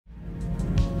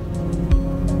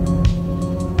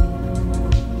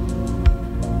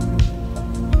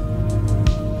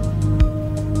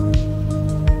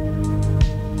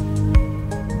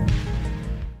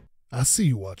I see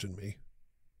you watching me.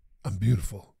 I'm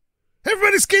beautiful. Hey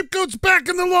everybody, SkapeGote's back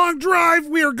in the long drive.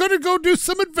 We are going to go do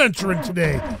some adventuring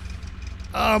today.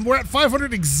 We're at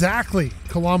 500 exactly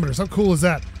kilometers. How cool is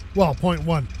that? Well,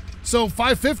 0.1. So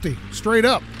 550 straight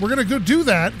up. We're going to go do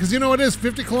that because you know it is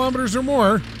 50 kilometers or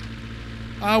more.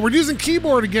 We're using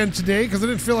keyboard again today because I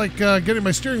didn't feel like getting my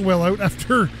steering wheel out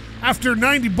after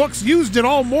 90 bucks. Used it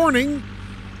all morning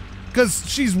because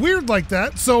she's weird like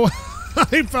that. So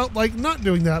I felt like not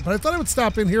doing that, but I thought I would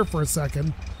stop in here for a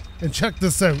second and check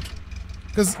this out.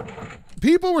 Because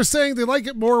people were saying they like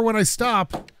it more when I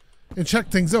stop and check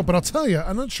things out. But I'll tell you,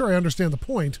 I'm not sure I understand the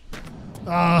point.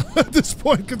 At this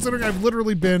point, considering I've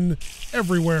literally been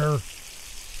everywhere.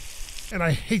 And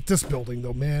I hate this building,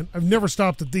 though, man. I've never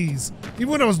stopped at these. Even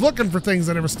when I was looking for things,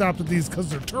 I never stopped at these because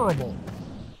they're terrible.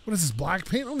 What is this, black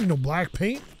paint? I don't need no black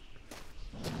paint.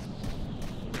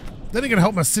 That ain't gonna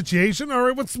help my situation. All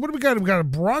right, what do we got? We got a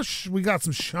brush. We got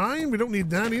some shine. We don't need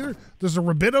that either. There's a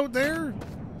ribbit out there.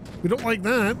 We don't like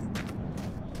that.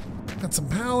 Got some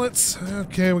pallets.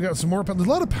 Okay, we got some more pallets. There's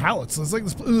a lot of pallets. It's like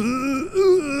this.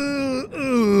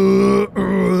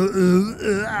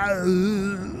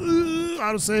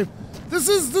 Autosave. This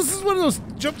is one of those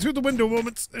jump through the window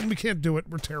moments, and we can't do it.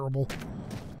 We're terrible.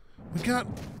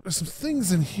 There's some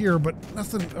things in here, but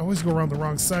nothing. I always go around the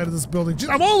wrong side of this building. Jeez,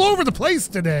 I'm all over the place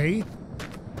today.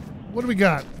 What do we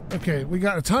got? Okay, we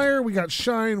got a tire. We got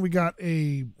shine. We got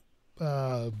a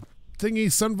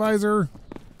thingy, sun visor.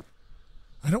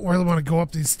 I don't really want to go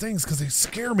up these things because they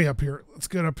scare me up here. Let's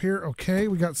get up here. Okay,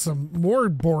 we got some more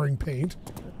boring paint.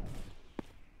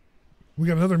 We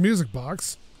got another music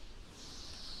box.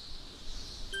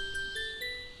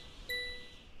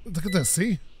 Look at this,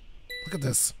 see? Look at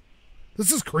this.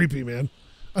 This is creepy, man.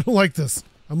 I don't like this.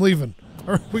 I'm leaving.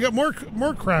 All right, we got more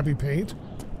crappy paint.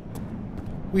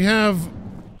 We have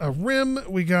a rim.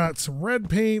 We got some red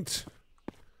paint.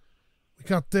 We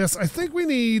got this. I think we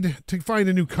need to find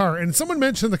a new car. And someone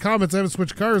mentioned in the comments I haven't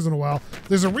switched cars in a while.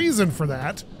 There's a reason for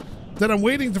that. That I'm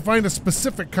waiting to find a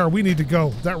specific car we need to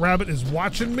go. That rabbit is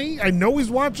watching me. I know he's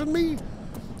watching me.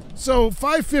 So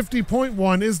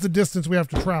 550.1 is the distance we have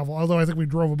to travel. Although I think we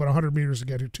drove about 100 meters to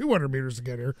get here. 200 meters to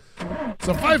get here.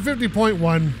 So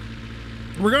 550.1.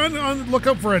 We're going to look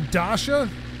up for a Dasha.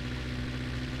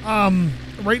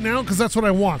 Right now, because that's what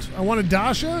I want. I want a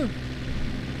Dasha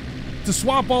to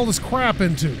swap all this crap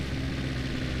into.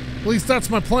 At least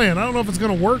that's my plan. I don't know if it's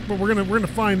going to work, but we're gonna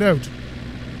find out.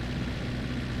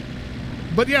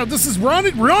 But yeah, we're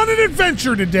on an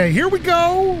adventure today. Here we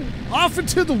go, off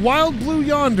into the wild blue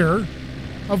yonder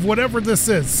of whatever this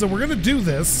is. So we're gonna do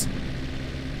this,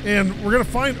 and we're gonna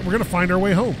find our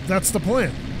way home. That's the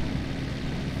plan.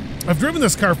 I've driven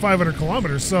this car 500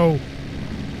 kilometers, so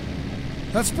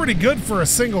that's pretty good for a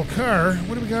single car.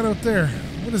 What do we got out there?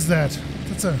 What is that?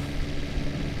 That's a.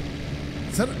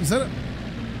 Is that a?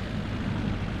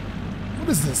 What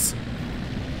is this?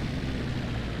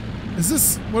 Is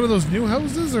this one of those new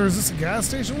houses, or is this a gas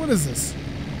station? What is this?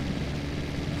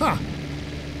 Huh.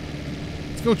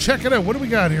 Let's go check it out. What do we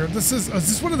got here? Is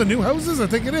this one of the new houses? I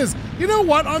think it is. You know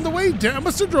what? On the way down, I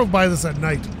must have drove by this at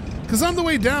night. Because on the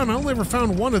way down, I only ever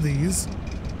found one of these.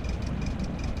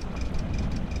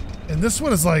 And this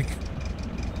one is like,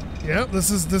 yeah,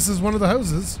 this is one of the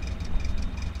houses.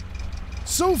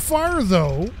 So far,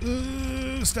 though,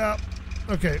 stop.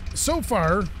 Okay, so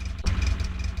far,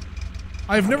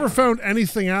 I've never found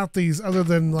anything at these other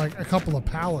than like a couple of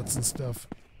pallets and stuff.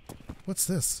 What's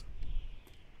this?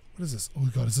 What is this? Oh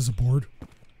God, is this a board?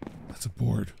 That's a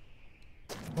board.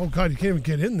 Oh God, you can't even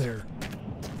get in there.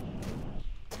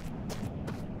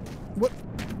 What?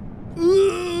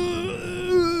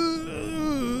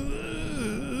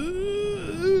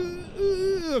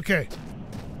 Okay.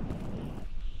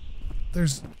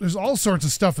 There's all sorts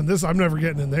of stuff in this. I'm never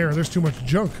getting in there. There's too much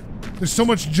junk. There's so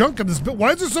much junk in this building.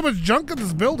 Why is there so much junk in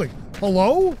this building?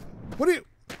 Hello? What?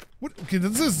 Okay,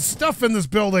 this is stuff in this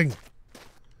building.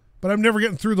 But I'm never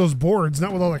getting through those boards,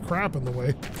 not with all that crap in the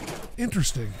way.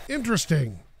 Interesting. That's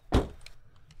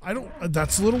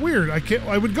a little weird.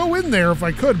 I would go in there if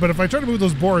I could, but if I try to move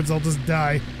those boards, I'll just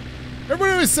die.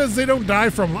 Everybody always says they don't die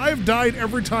from them. I've died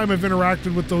every time I've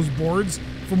interacted with those boards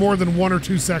for more than 1 or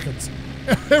 2 seconds.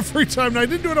 Every time. Now, I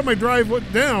didn't do it on my drive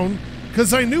down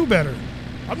because I knew better.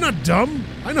 I'm not dumb.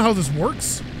 I know how this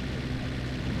works.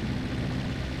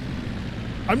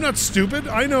 I'm not stupid.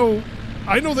 I know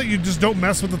that you just don't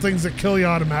mess with the things that kill you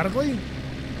automatically.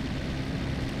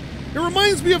 It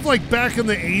reminds me of like back in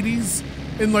the 80s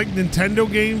in like Nintendo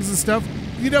games and stuff.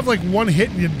 You'd have like one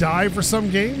hit and you'd die for some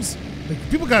games. Like,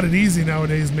 people got it easy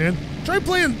nowadays, man. Try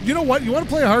playing, you know what? You want to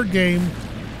play a hard game.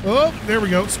 Oh, there we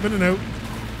go. Spinning out.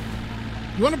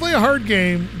 You want to play a hard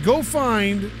game,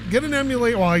 get an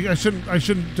emulator. Well, I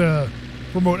shouldn't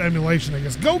promote emulation, I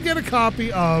guess. Go get a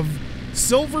copy of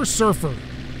Silver Surfer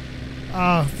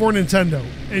for Nintendo.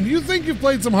 And you think you've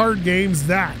played some hard games,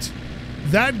 that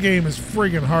game is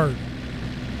friggin' hard.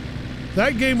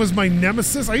 That game was my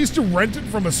nemesis. I used to rent it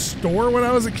from a store when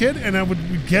I was a kid, and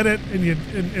we'd get it,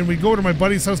 and we'd go to my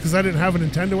buddy's house because I didn't have a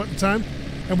Nintendo at the time.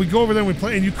 And we'd go over there and we'd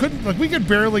play, and you couldn't, like, we could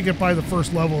barely get by the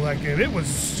first level of that game. It was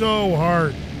so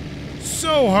hard.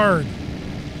 So hard.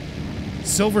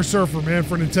 Silver Surfer, man,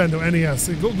 for Nintendo NES.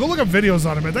 Go look up videos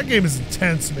on it, man. That game is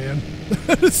intense, man.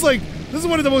 It's like, this is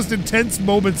one of the most intense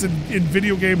moments in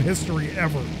video game history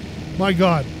ever. My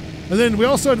God. And then we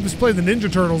also had to just play the Ninja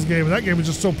Turtles game, and that game was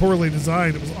just so poorly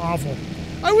designed. It was awful.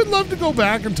 I would love to go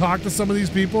back and talk to some of these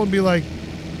people and be like,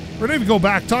 or not even go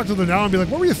back, talk to them now and be like,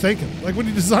 what were you thinking? Like, when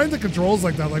you designed the controls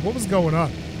like that, like, what was going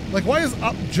on? Like, why is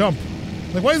up jump?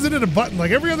 Like, why is it in a button?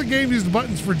 Like, every other game used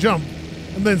buttons for jump.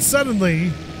 And then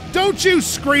suddenly, don't you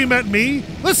scream at me.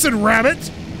 Listen, rabbit.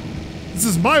 This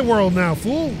is my world now,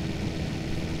 fool.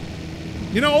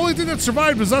 You know, only thing that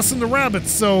survived was us and the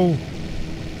rabbits, so,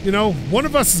 you know, one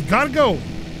of us has got to go.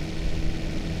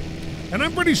 And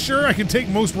I'm pretty sure I can take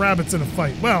most rabbits in a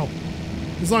fight. Well,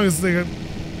 as long as they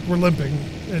were limping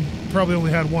and probably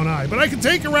only had one eye. But I can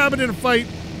take a rabbit in a fight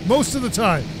most of the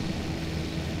time.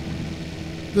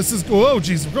 This is, oh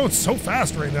geez, we're going so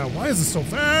fast right now. Why is this so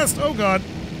fast? Oh God.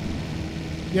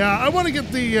 Yeah, I want to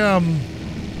get the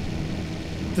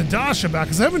Dasha back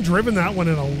because I haven't driven that one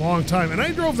in a long time. And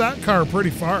I drove that car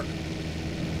pretty far.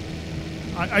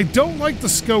 I don't like the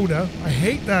Skoda. I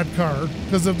hate that car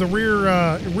because of the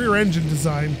rear engine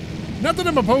design. Not that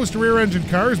I'm opposed to rear engine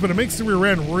cars, but it makes the rear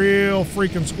end real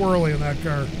freaking squirrely in that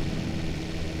car.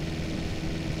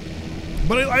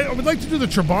 But I would like to do the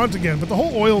Trabant again, but the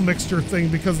whole oil mixture thing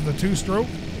because of the two-stroke,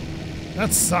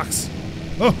 that sucks.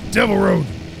 Oh, Devil Road.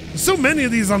 There's so many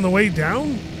of these on the way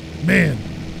down. Man,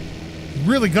 it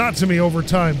really got to me over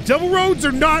time. Devil Roads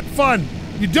are not fun.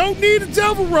 You don't need a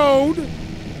Devil Road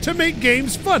to make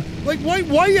games fun. Like,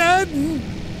 why add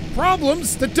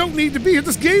problems that don't need to be here?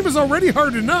 This game is already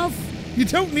hard enough. You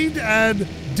don't need to add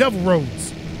Devil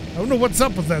Roads. I don't know what's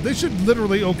up with that. They should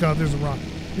literally, oh God, there's a rock.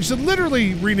 You should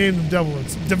literally rename them Devil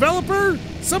Roads. Developer?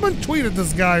 Someone tweet at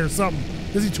this guy or something.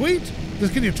 Does he tweet?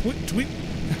 Can you tweet?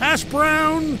 Hash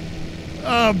Brown?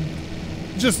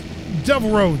 Just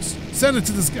Devil Roads. Send it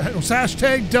to this guy.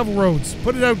 Hashtag Devil Roads.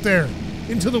 Put it out there.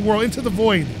 Into the world. Into the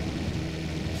void.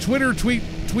 Twitter, tweet.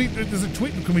 Does it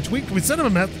tweet? Can we tweet? Can we send him a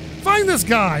message? Find this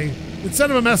guy and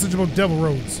send him a message about Devil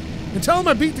Roads. And tell him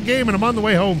I beat the game and I'm on the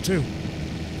way home too.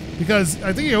 Because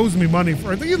I think he owes me money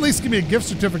for, I think he at least give me a gift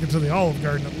certificate to the Olive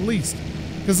Garden at least.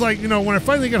 Because, like, you know, when I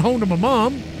finally get home to my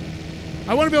mom,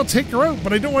 I want to be able to take her out,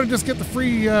 but I don't want to just get the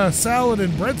free salad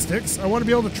and breadsticks. I want to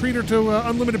be able to treat her to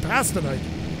unlimited pasta night.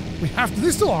 We have to.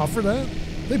 They still offer that.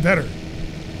 They better.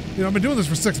 You know, I've been doing this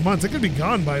for 6 months. It could be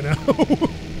gone by now.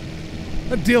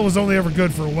 That deal was only ever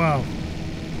good for a while.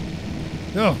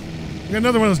 Oh, we got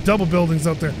another one of those double buildings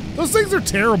out there. Those things are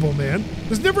terrible, man.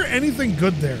 There's never anything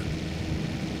good there.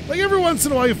 Like, every once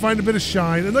in a while you find a bit of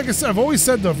shine. And like I said, I've always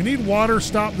said, though, if you need water,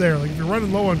 stop there. Like, if you're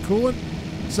running low on coolant,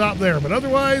 stop there. But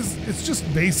otherwise, it's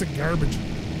just basic garbage.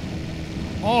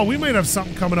 Oh, we might have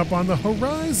something coming up on the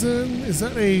horizon. Is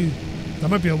that a... That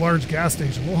might be a large gas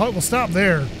station. We'll stop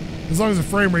there, as long as the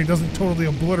frame rate doesn't totally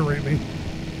obliterate me.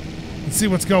 And see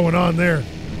what's going on there.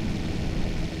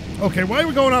 Okay, why are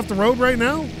we going off the road right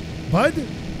now? Bud,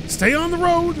 stay on the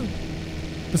road.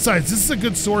 Besides, this is a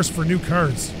good source for new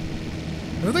cars.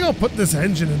 And I think I'll put this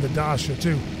engine in the Dasha,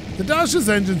 too. The Dasha's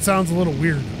engine sounds a little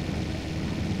weird.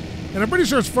 And I'm pretty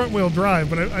sure it's front-wheel drive,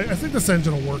 but I think this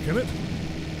engine will work in it.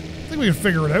 I think we can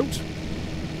figure it out.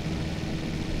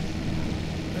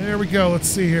 There we go. Let's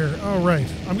see here. All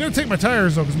right. I'm going to take my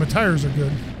tires, though, because my tires are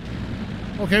good.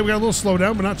 Okay, we got a little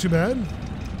slowdown, but not too bad.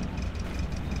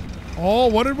 Oh,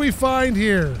 what did we find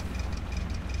here?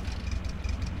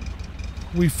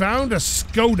 We found a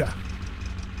Skoda.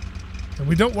 And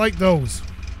we don't like those.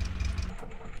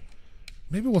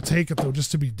 Maybe we'll take it, though, just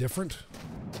to be different.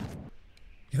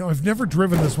 You know, I've never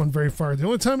driven this one very far. The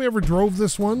only time I ever drove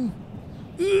this one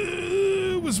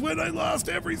was when I lost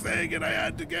everything and I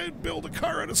had to build a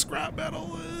car out of scrap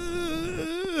metal.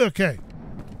 Okay.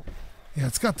 Yeah,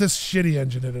 it's got this shitty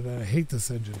engine in it, and I hate this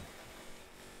engine.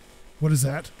 What is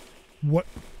that? What?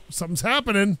 Something's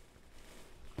happening.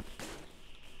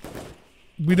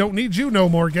 We don't need you no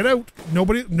more. Get out.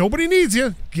 Nobody needs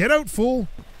you. Get out, fool.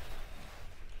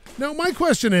 Now, my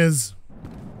question is,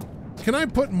 can I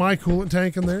put my coolant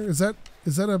tank in there? Is that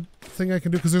a thing I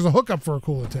can do? Because there's a hookup for a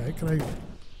coolant tank. Can I?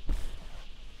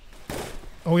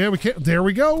 Oh yeah, we can't. There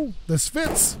we go. This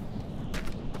fits.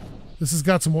 This has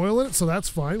got some oil in it, so that's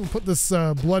fine. We'll put this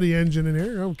bloody engine in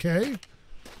here. Okay.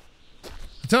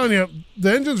 I'm telling you,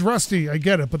 the engine's rusty. I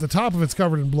get it, but the top of it's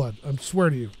covered in blood. I swear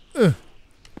to you. Ugh.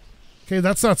 Okay,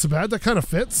 that's not so bad. That kind of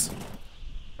fits.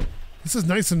 This is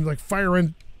nice and like fire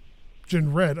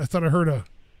engine red. I thought I heard a...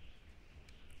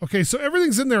 Okay, so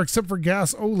everything's in there except for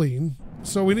gasoline.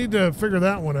 So we need to figure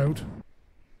that one out.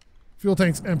 Fuel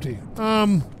tank's empty.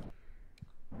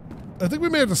 I think we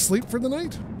may have to sleep for the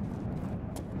night.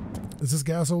 Is this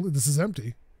gasoline? This is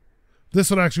empty. This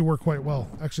would actually work quite well.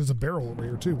 Actually, there's a barrel over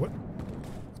here too.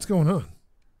 What's going on?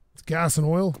 It's gas and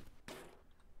oil.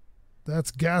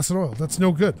 That's gas and oil. That's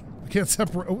no good. I can't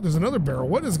separate. Oh, there's another barrel.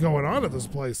 What is going on at this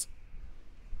place?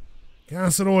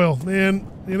 Gas and oil, man.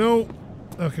 You know.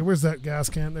 Okay, where's that gas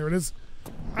can? There it is.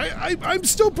 I'm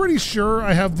still pretty sure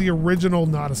I have the original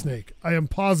Not a Snake. I am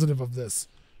positive of this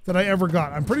that I ever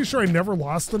got. I'm pretty sure I never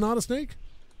lost the Not a Snake.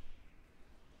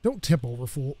 Don't tip over,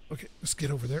 fool. Okay, let's get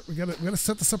over there. We gotta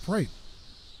set this up right.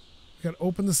 We gotta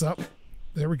open this up.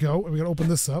 There we go. And we gotta open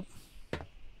this up.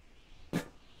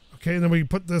 Okay, and then we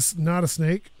put this Not a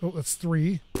Snake. Oh, that's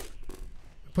 3.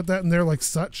 Put that in there like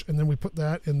such, and then we put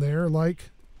that in there like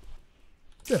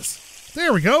this.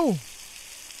 There we go.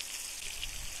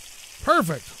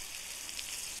 Perfect.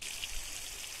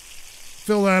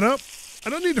 Fill that up.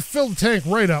 I don't need to fill the tank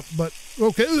right up, but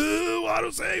okay.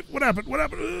 Autosave. What happened? What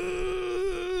happened?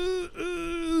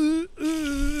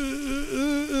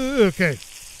 Okay.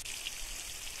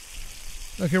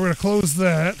 Okay, we're going to close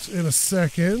that in a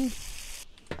second.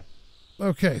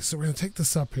 Okay, so we're going to take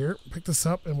this up here. Pick this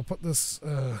up, and we'll put this...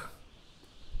 go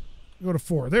to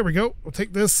 4. There we go. We'll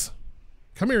take this.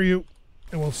 Come here, you.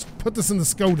 And we'll put this in the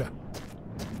Skoda.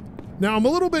 Now, I'm a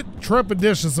little bit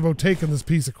trepidatious about taking this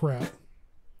piece of crap.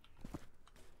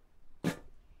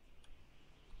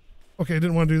 Okay, I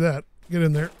didn't want to do that. Get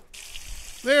in there.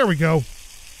 There we go.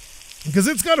 Because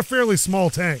it's got a fairly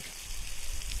small tank.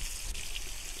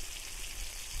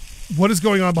 What is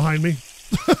going on behind me?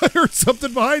 I heard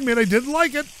something behind me and I didn't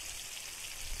like it.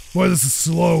 Boy, this is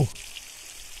slow.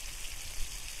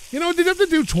 You know, did you have to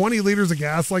do 20 liters of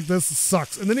gas like this? It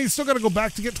sucks. And then you still got to go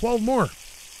back to get 12 more.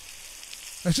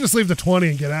 I should just leave the 20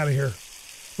 and get out of here.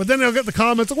 But then I'll get the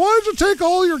comments, why did you take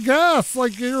all your gas?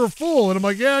 Like, you're a fool. And I'm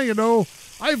like, yeah, you know,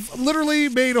 I've literally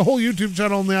made a whole YouTube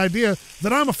channel on the idea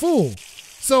that I'm a fool.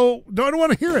 So, I don't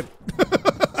want to hear it.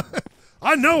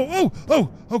 I know.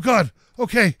 Oh, God.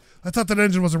 Okay. I thought that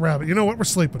engine was a rabbit. You know what? We're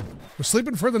sleeping. We're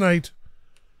sleeping for the night.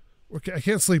 Okay, I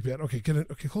can't sleep yet. Okay, get in.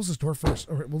 Okay, close this door first.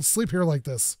 All right, we'll sleep here like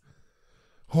this.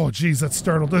 Oh, geez, that's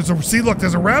startled. See, look,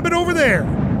 there's a rabbit over there.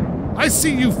 I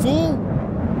see you, fool.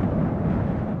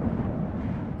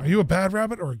 Are you a bad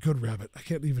rabbit or a good rabbit? I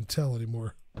can't even tell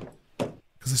anymore.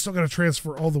 Because I still got to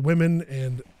transfer all the women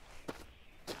and...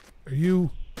 Are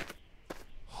you...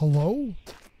 Hello?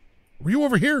 Were you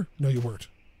over here? No, you weren't.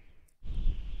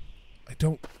 I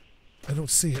don't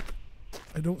see it.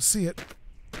 I don't see it.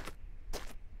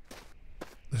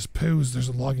 There's poos. There's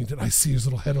a logging tent. I see his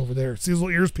little head over there. See his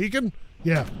little ears peeking?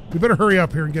 Yeah. We better hurry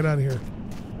up here and get out of here.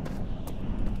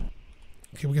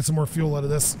 Okay, we'll get some more fuel out of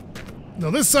this. No,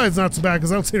 this side's not so bad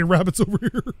because I don't see any rabbits over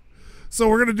here. So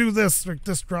we're going to do this. Like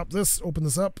this, drop this, open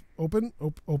this up. Open.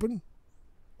 Open.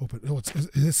 Oh,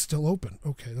 it's still open.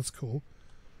 Okay, that's cool.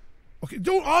 Okay,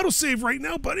 don't autosave right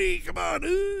now, buddy. Come on.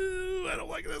 Ooh, I don't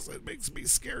like this. It makes me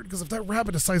scared because if that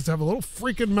rabbit decides to have a little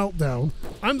freaking meltdown,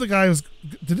 I'm the guy who's...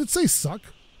 Did it say suck?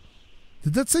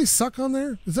 Did that say suck on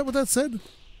there? Is that what that said?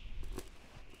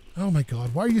 Oh my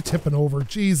God, why are you tipping over?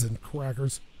 Jeez and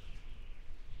crackers.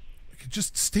 Okay,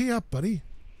 just stay up, buddy.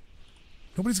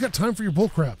 Nobody's got time for your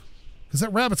bullcrap. Because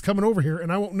that rabbit's coming over here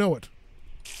and I won't know it.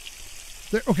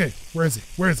 There. Okay, where is he?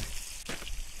 Where is he?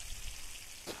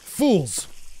 Fools.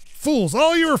 Fools.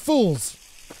 All you are fools.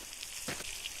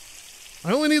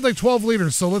 I only need like 12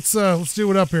 liters, so let's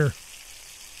do it up here.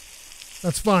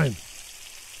 That's fine.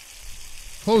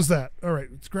 Close that. All right,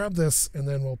 let's grab this, and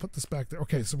then we'll put this back there.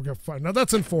 Okay, so we're going to find... Now,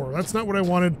 that's in 4. That's not what I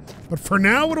wanted, but for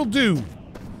now, it'll do.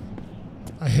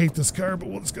 I hate this car, but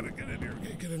we're just going to get in here.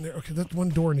 Okay, get in there. Okay, that one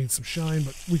door needs some shine,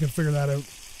 but we can figure that out.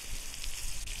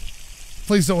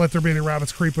 Please don't let there be any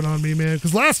rabbits creeping on me, man,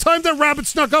 because last time that rabbit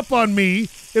snuck up on me,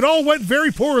 it all went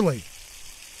very poorly.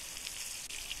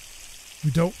 We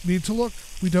don't need to look.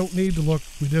 We don't need to look.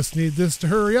 We just need this to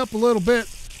hurry up a little bit.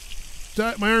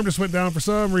 My arm just went down for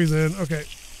some reason. Okay.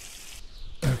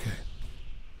 Okay.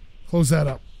 Close that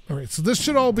up. All right, so this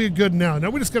should all be good now. Now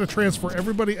we just got to transfer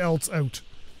everybody else out.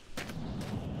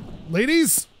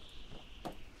 Ladies,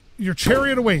 your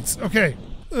chariot awaits. Okay.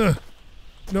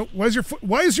 No, why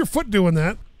is your foot doing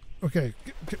that? Okay.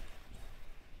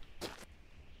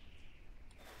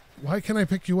 Why can't I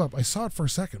pick you up? I saw it for a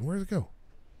second. Where did it go?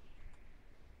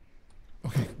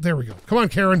 Okay, there we go. Come on,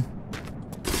 Karen.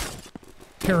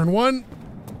 Karen 1.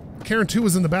 Karen 2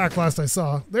 was in the back last I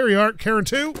saw. There you are, Karen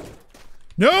 2.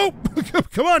 Nope!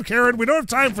 Come on, Karen. We don't have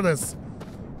time for this.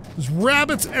 There's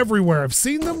rabbits everywhere. I've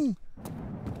seen them.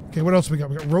 Okay, what else we got?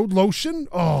 We got road lotion.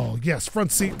 Oh, yes.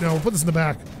 Front seat. No, put this in the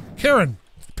back. Karen,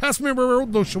 pass me my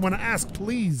road lotion when I ask,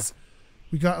 please.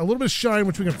 We got a little bit of shine,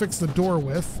 which we can fix the door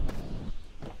with.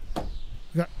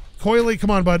 We got Coily.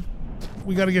 Come on, bud.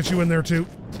 We got to get you in there, too.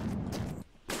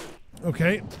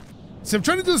 Okay. See, I'm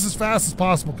trying to do this as fast as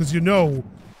possible because you know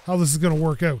how this is going to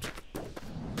work out.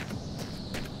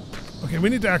 Okay, we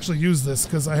need to actually use this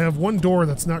because I have one door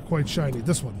that's not quite shiny.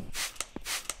 This one.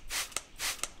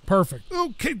 Perfect.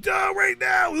 Okay, right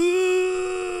now.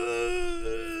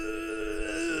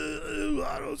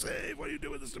 Autosave. Why are you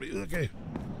doing this to me? Okay.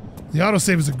 The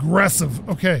autosave is aggressive.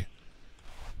 Okay.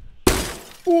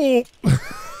 Oh,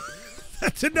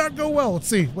 that did not go well. Let's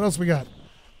see. What else we got?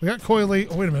 We got Coily.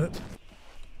 Oh, wait a minute.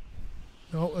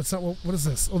 No, that's not what is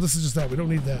this? Oh, this is just that. We don't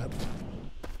need that.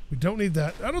 We don't need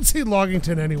that. I don't see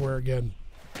Loggington anywhere again.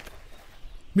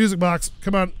 Music box.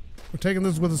 Come on. We're taking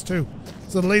this with us too.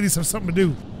 So the ladies have something to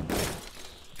do.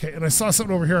 Okay, and I saw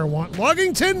something over here I want.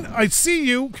 Loggington, I see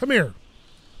you. Come here.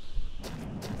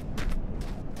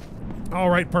 All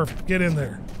right, perfect. Get in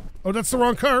there. Oh, that's the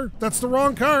wrong car. That's the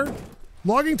wrong car.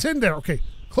 Loggington there. Okay.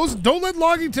 Close. Don't let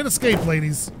Loggington escape,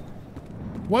 ladies.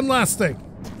 One last thing.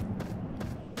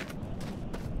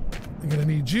 I'm gonna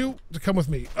need you to come with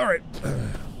me. All right.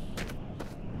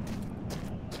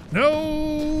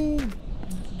 No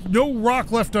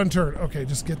rock left unturned. Okay,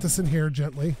 just get this in here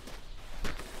gently.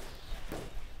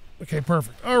 Okay,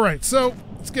 perfect. All right, so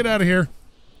let's get out of here.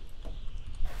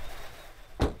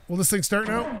 Will this thing start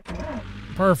now?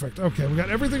 Perfect. Okay, we got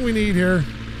everything we need here.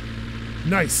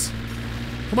 Nice.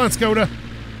 Come on, Skoda.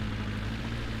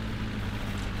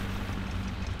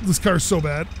 This car's so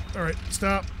bad. All right,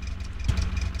 stop.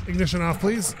 Ignition off,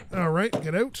 please. All right,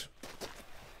 get out.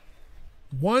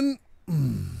 1,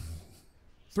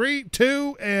 3,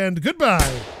 2, and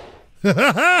goodbye.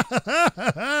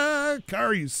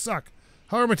 Car, you suck.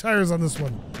 How are my tires on this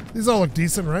one? These all look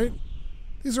decent, right?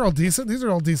 These are all decent. These are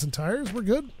all decent tires. We're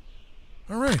good.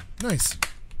 All right, nice.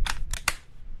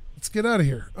 Let's get out of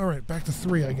here. All right, back to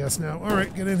 3, I guess now. All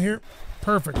right, get in here.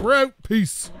 Perfect. We're out.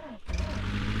 Peace.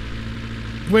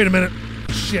 Wait a minute.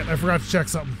 Shit, I forgot to check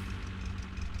something.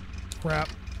 Crap.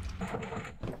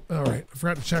 All right, I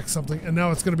forgot to check something, and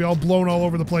now it's going to be all blown all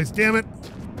over the place. Damn it.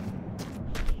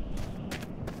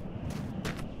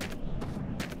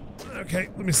 Okay,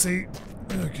 let me see.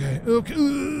 Okay.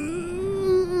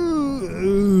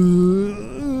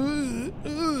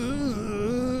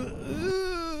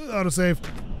 Autosave.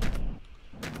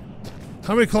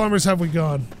 How many kilometers have we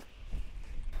gone?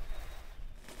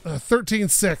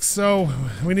 13.6. So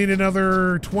we need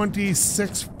another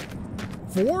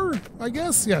 26.4, I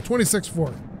guess? Yeah,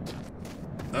 26.4.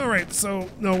 All right, so,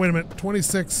 no, wait a minute.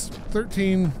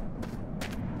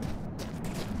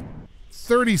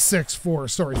 36.4.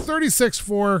 Sorry,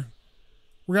 36.4.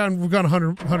 We've gone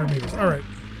 100 meters. All right.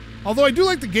 Although I do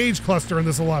like the gauge cluster in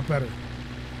this a lot better.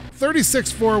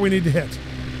 36.4 we need to hit.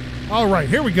 All right,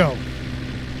 here we go.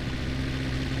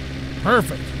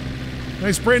 Perfect.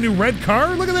 Nice brand new red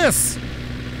car. Look at this.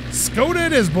 Skoda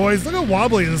it is, boys. Look how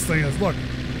wobbly this thing is. Look.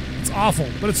 It's awful,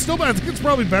 but it's still, I think it's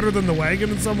probably better than the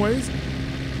wagon in some ways.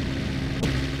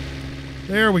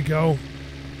 There we go.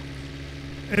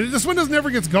 And this one never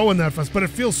gets going that fast, but it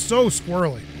feels so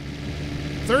squirrely.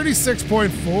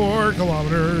 36.4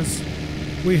 kilometers.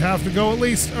 We have to go at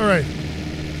least. All right.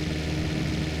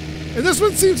 And this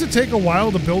one seems to take a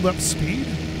while to build up speed.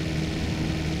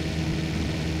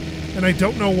 And I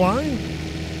don't know why.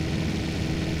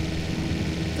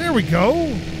 There we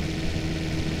go.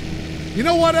 You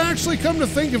know what? Actually, come to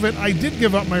think of it, I did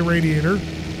give up my radiator.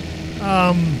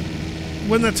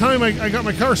 When the time I got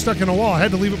my car stuck in a wall, I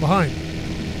had to leave it behind.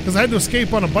 Because I had to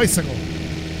escape on a bicycle.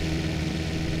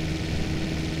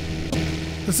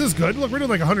 This is good. Look, we're doing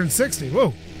like 160.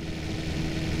 Whoa.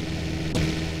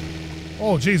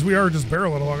 Oh, geez, we are just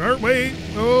barreling along, aren't we?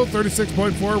 Oh,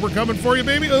 36.4. We're coming for you,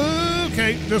 baby.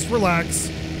 Okay, just relax.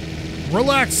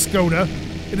 Relax, Skoda.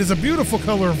 It is a beautiful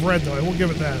color of red, though. I will give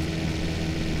it that.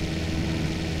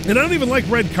 And I don't even like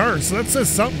red cars, so that says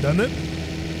something, doesn't it?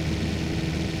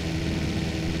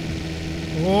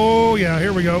 Oh, yeah,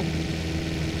 here we go.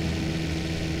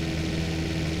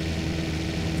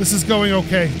 This is going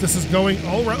okay. This is going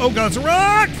all right. Oh, God, it's a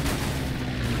rock!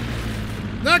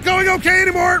 Not going okay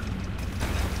anymore!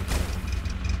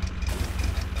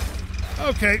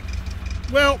 Okay.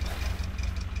 Well,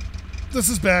 this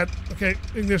is bad. Okay,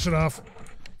 ignition off.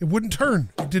 It wouldn't turn.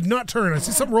 It did not turn. I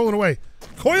see something rolling away.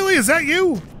 Coily, is that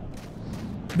you?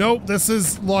 Nope, this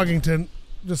is Loggington.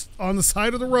 Just on the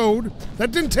side of the road.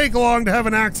 That didn't take long to have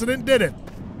an accident, did it?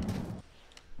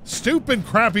 Stupid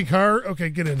crappy car. Okay,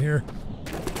 get in here.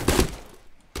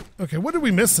 Okay, what did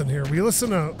we miss in here? We listen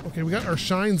to... Okay, we got our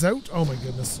shines out. Oh my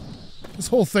goodness. This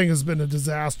whole thing has been a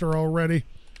disaster already.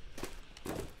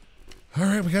 All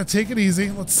right, we got to take it easy.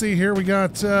 Let's see here. We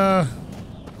got...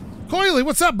 Coily,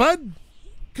 what's up, bud?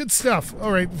 Good stuff.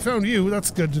 All right, we found you.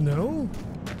 That's good to know.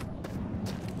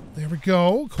 There we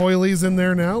go. Coily's in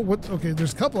there now. What? Okay,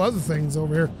 there's a couple other things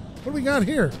over here. What do we got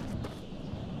here?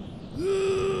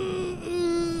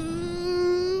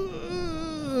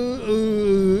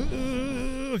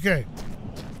 Okay.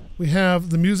 We have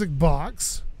the music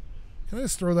box. Can I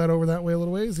just throw that over that way a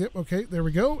little ways? Yep, okay, there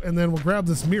we go. And then we'll grab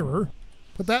this mirror,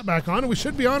 put that back on, and we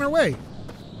should be on our way.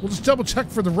 We'll just double check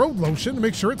for the road lotion to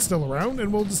make sure it's still around,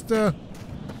 and we'll just, we'll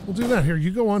do that here.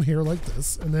 You go on here like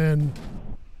this, and then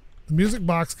the music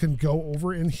box can go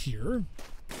over in here.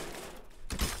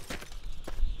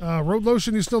 Road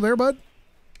lotion, you still there, bud?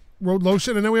 Road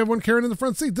lotion, and then we have one Karen in the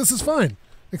front seat. This is fine.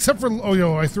 Except for, oh,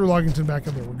 yo, I threw Loggington back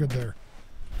in there. We're good there.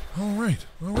 All right,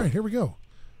 here we go.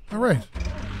 All right,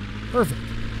 perfect.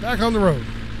 Back on the road.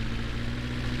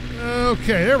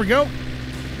 Okay, there we go.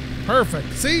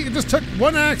 Perfect. See, it just took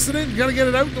one accident. You got to get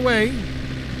it out the way.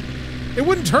 It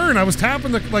wouldn't turn. I was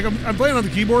tapping the, like, I'm playing on the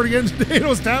keyboard again today, and I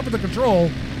was tapping the control,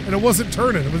 and it wasn't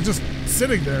turning. It was just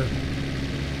sitting there.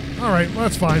 All right, well,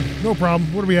 that's fine. No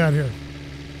problem. What are we at here?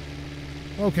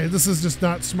 Okay, this is just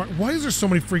not smart. Why is there so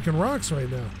many freaking rocks right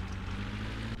now?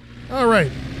 All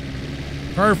right.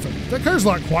 Perfect. That car's a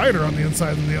lot quieter on the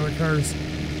inside than the other cars.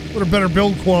 What a better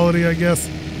build quality, I guess.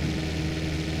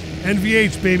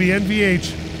 NVH, baby,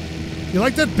 NVH. You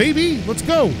like that, baby? Let's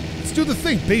go. Let's do the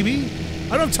thing, baby.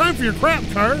 I don't have time for your crap,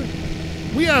 car.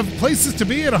 We have places to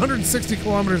be at 160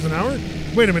 kilometers an hour.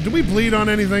 Wait a minute, did we bleed on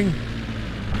anything?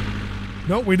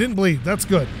 No, we didn't bleed. That's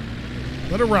good.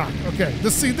 Let it rock. Okay.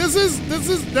 This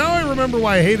is now I remember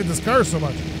why I hated this car so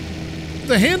much.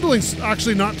 The handling's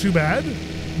actually not too bad,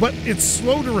 but it's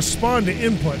slow to respond to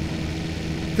input.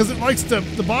 Because it likes to,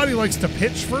 the body likes to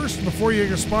pitch first before it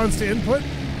responds to input.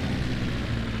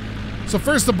 So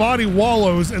first the body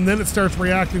wallows and then it starts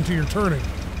reacting to your turning.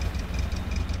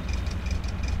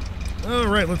 All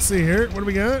right, let's see here. What do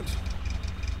we got?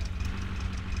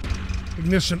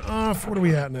 Ignition off. What are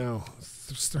we at now?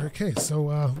 Okay,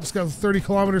 so just got 30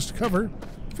 kilometers to cover.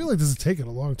 I feel like this is taking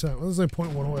a long time. Well, there's only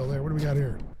 0.1 oil there. What do we got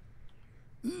here?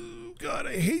 Ooh, God,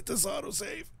 I hate this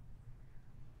autosave.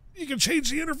 You can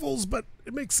change the intervals, but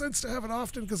it makes sense to have it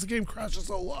often because the game crashes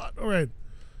a lot. All right.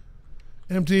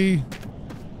 Empty.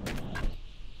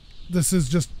 This is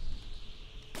just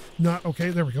not okay.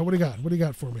 There we go. What do you got? What do you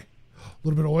got for me? A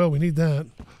little bit of oil. We need that.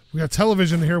 We got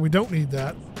television here. We don't need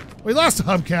that. We lost a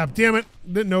hubcap. Damn it.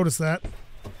 Didn't notice that.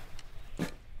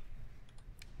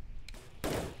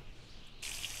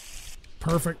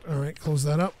 Perfect. All right. Close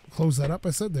that up. Close that up. I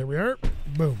said. There we are.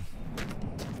 Boom.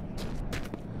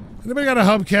 Anybody got a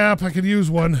hubcap? I could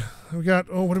use one. We got,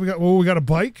 oh, what do we got? Oh, we got a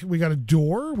bike. We got a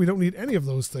door. We don't need any of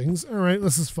those things. All right.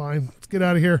 This is fine. Let's get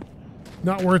out of here.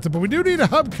 Not worth it, but we do need a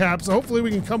hubcap, so hopefully we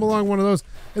can come along one of those.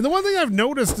 And the one thing I've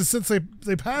noticed is since they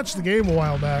patched the game a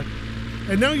while back,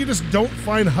 and now you just don't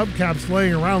find hubcaps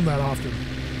laying around that often.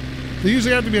 They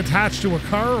usually have to be attached to a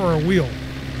car or a wheel.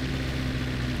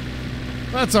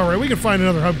 That's all right. We can find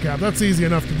another hubcap. That's easy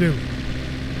enough to do.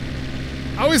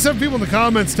 I always have people in the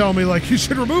comments tell me, like, you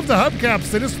should remove the hubcaps.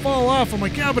 They just fall off. I'm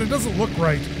like, yeah, but it doesn't look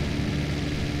right.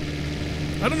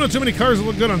 I don't know too many cars that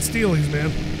look good on Steelies,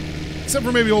 man. Except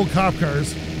for maybe old cop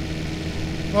cars.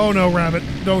 Oh, no, Rabbit.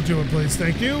 Don't do it, please.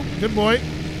 Thank you. Good boy.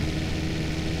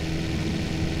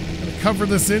 Gonna cover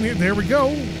this in here. There we go.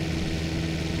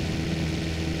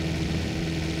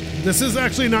 This is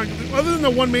actually not... Other than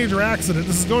the one major accident,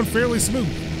 this is going fairly smooth.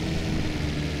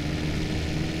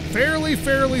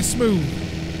 Fairly smooth.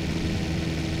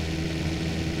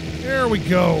 There we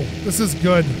go. This is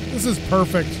good. This is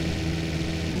perfect.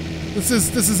 This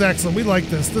is excellent. We like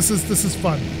this. This is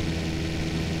fun.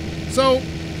 So,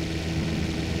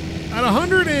 at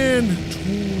 100 and...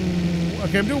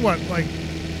 Okay, I'm doing what? Like,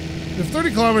 if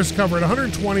 30 kilometers cover at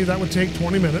 120, that would take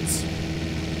 20 minutes.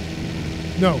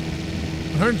 No.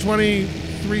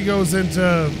 123 goes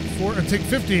into... It'd take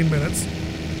 15 minutes.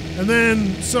 And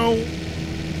then, so...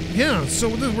 Yeah, so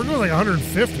we're going like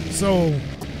 150. So...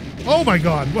 Oh my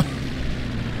God.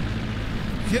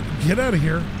 Get out of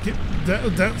here.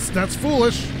 That's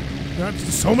foolish.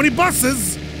 That's so many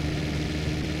buses.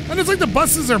 And it's like the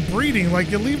buses are breeding.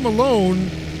 Like, you leave them alone,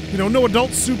 you know, no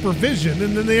adult supervision,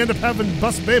 and then they end up having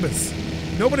bus babies.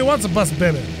 Nobody wants a bus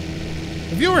baby.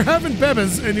 If you were having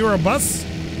babies and you're a bus,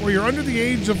 or you're under the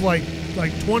age of like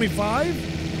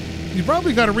 25, you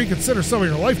probably got to reconsider some of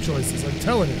your life choices, I'm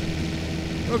telling you.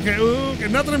 Okay,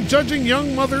 not that I'm judging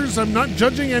young mothers, I'm not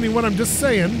judging anyone, I'm just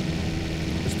saying,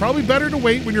 it's probably better to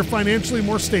wait when you're financially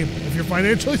more stable. If you're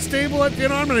financially stable, I'm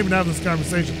not even having this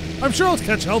conversation. I'm sure I'll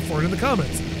catch hell for it in the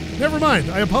comments. Never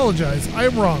mind, I apologize, I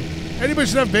am wrong. Anybody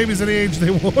should have babies any age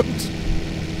they want.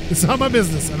 It's not my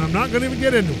business, and I'm not going to even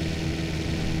get into it.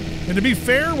 And to be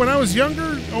fair, when I was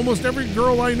younger, almost every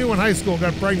girl I knew in high school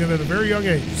got pregnant at a very young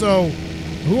age. So,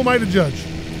 who am I to judge?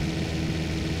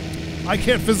 I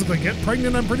can't physically get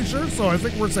pregnant, I'm pretty sure, so I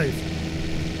think we're safe.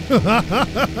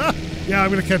 Yeah, I'm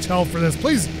going to catch hell for this.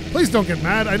 Please don't get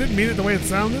mad. I didn't mean it the way it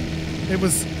sounded.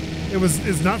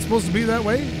 It's not supposed to be that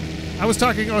way. I was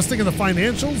thinking the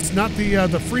financials, not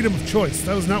the freedom of choice.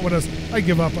 That was not what I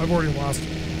give up. I've already lost.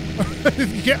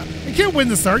 You can't win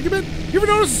this argument. You ever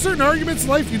notice certain arguments in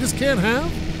life you just can't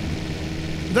have?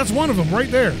 That's one of them right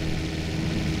there.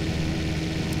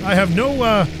 I have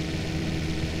no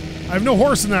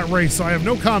horse in that race, so I have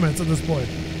no comments at this point.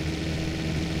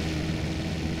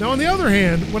 Now, on the other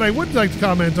hand, what I would like to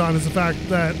comment on is the fact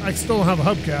that I still have a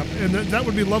hubcap, and that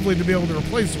would be lovely to be able to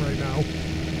replace right now.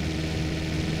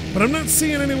 But I'm not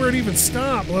seeing anywhere to even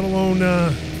stop, let alone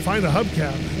find a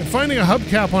hubcap. And finding a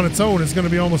hubcap on its own is going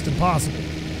to be almost impossible.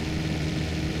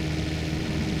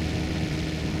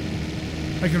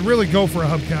 I could really go for a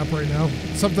hubcap right now.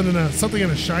 Something in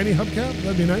a shiny hubcap.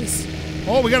 That'd be nice.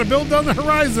 Oh, we got to build down the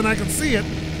horizon. I can see it.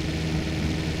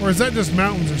 Or is that just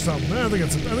mountains or something? I think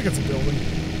it's a building.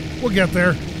 We'll get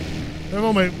there. I have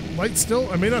all my lights still.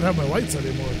 I may not have my lights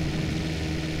anymore.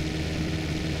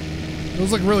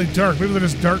 Those look really dark. Maybe they're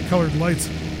just dark colored lights.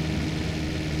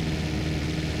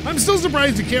 I'm still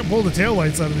surprised you can't pull the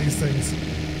taillights out of these things.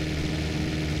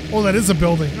 Oh, that is a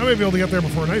building. I may be able to get there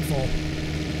before nightfall.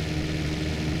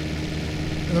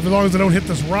 And as long as I don't hit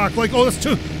this rock, like, oh, that's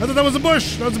two. I thought that was a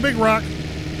bush. That was a big rock.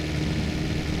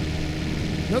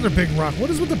 Another big rock. What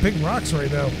is with the big rocks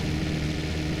right now?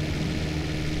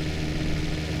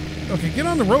 Okay, get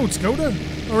on the road, Skoda.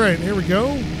 All right, here we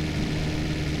go.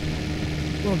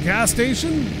 Little gas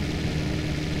station.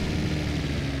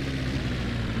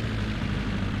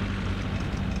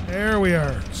 There we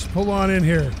are. Just pull on in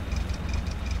here.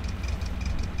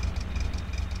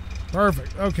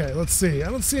 Perfect. Okay, let's see. I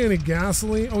don't see any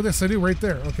gasoline. Oh, yes, I do right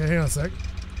there. Okay, hang on a sec.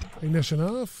 Ignition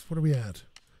off. What are we at?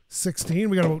 16.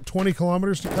 We got about 20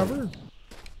 kilometers to cover.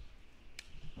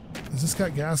 Has this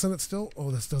got gas in it still?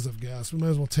 Oh, this does have gas. We might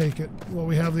as well take it while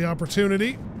we have the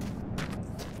opportunity.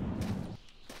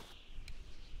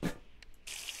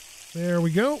 There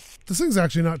we go. This thing's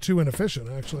actually not too inefficient,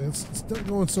 actually. It's not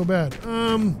going so bad.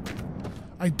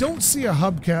 I don't see a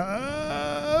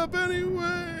hubcap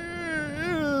anyway.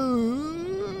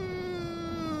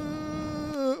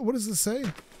 What does this say?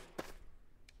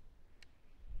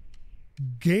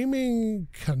 Gaming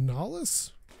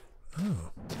Canales?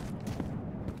 Oh.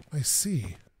 I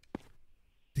see.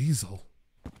 Diesel.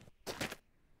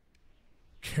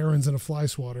 Karen's in a fly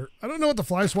swatter. I don't know what the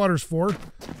fly swatter's for,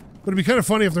 but it'd be kind of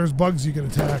funny if there's bugs you can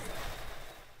attack.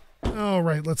 All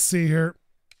right, let's see here.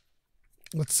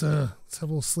 Let's have a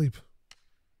little sleep.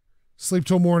 Sleep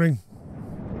till morning.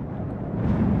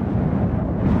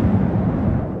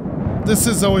 This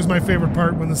is always my favorite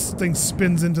part when this thing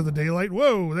spins into the daylight.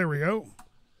 Whoa, there we go.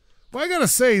 Well, I gotta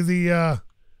say, the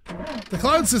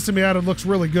cloud system he added looks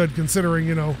really good considering,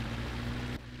 you know,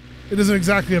 it isn't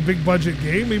exactly a big budget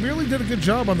game. He really did a good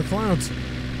job on the clouds.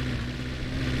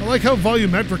 I like how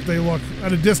volumetric they look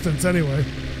at a distance anyway.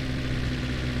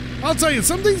 I'll tell you,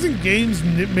 some things in games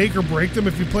make or break them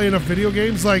if you play enough video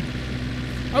games. Like,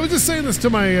 I was just saying this to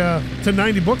my, to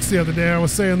 90 Books the other day. I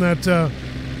was saying that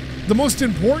the most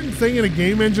important thing in a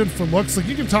game engine for looks, like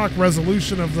you can talk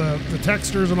resolution of the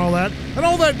textures and all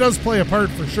that does play a part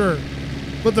for sure.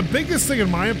 But the biggest thing, in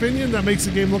my opinion, that makes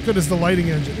a game look good is the lighting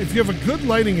engine. If you have a good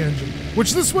lighting engine,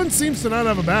 which this one seems to not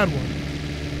have a bad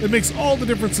one, it makes all the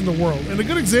difference in the world. And a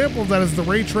good example of that is the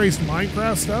ray-traced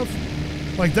Minecraft stuff.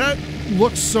 Like, that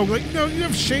looks so, like, you know, you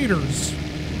have shaders.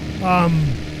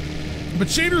 But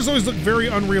shaders always look very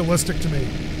unrealistic to me.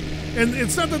 And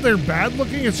it's not that they're bad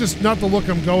looking, it's just not the look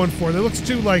I'm going for. They look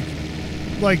too, like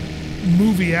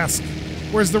movie-esque.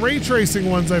 Whereas the ray tracing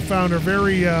ones I found are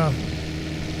very,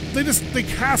 they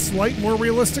cast light more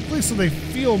realistically, so they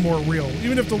feel more real,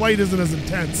 even if the light isn't as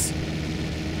intense.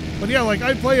 But yeah, like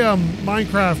I play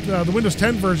Minecraft, the Windows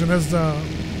 10 version has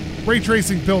ray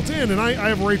tracing built in, and I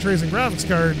have a ray tracing graphics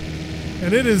card,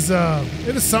 and it is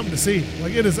something to see.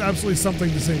 Like, it is absolutely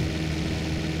something to see.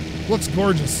 Looks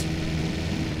gorgeous.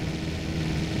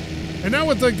 And now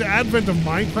with like the advent of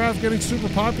Minecraft getting super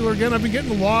popular again, I've been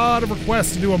getting a lot of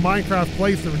requests to do a Minecraft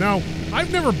playthrough. Now,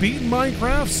 I've never beaten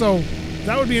Minecraft, so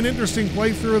that would be an interesting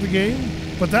playthrough of the game,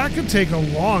 but that could take a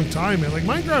long time, man. Like,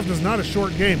 Minecraft is not a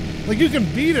short game. Like, you can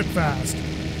beat it fast,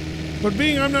 but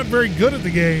being I'm not very good at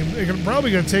the game, it's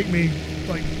probably going to take me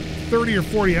like 30 or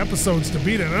 40 episodes to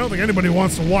beat it. I don't think anybody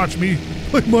wants to watch me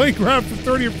play Minecraft for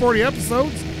 30 or 40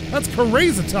 episodes. That's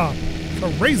crazy top.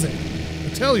 Crazy. I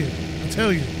tell you.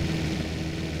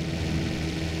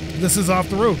 This is off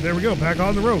the road. There we go. Back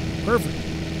on the road. Perfect.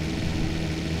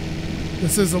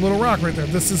 This is a little rock right there.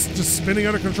 This is just spinning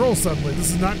out of control suddenly.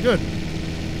 This is not good.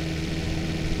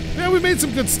 Yeah, we made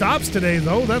some good stops today,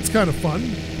 though. That's kind of fun.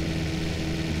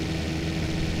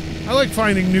 I like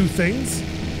finding new things.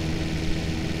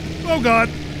 Oh, God.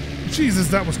 Jesus,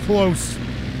 that was close.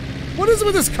 What is it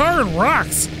with this car and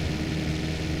rocks?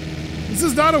 This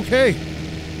is not okay.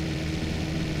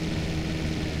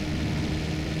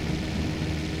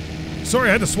 Sorry,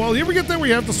 I had to swallow. You ever get that where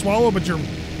you have to swallow, but your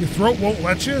throat won't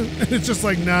let you? It's just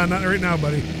like, nah, not right now,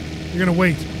 buddy. You're going to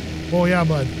wait. Oh, yeah,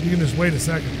 bud. You can just wait a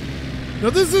second. Now,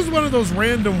 this is one of those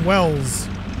random wells.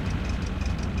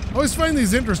 I always find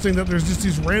these interesting that there's just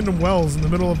these random wells in the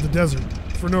middle of the desert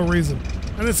for no reason.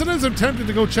 And sometimes I'm tempted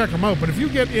to go check them out, but if you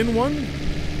get in one,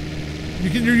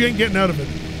 you ain't getting out of it.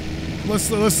 Unless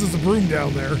there's a broom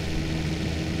down there.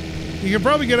 You could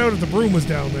probably get out if the broom was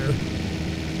down there.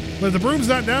 But if the broom's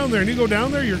not down there and you go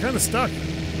down there, you're kind of stuck.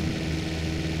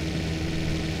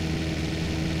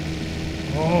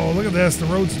 Oh, look at this. The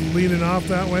road's leaning off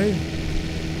that way.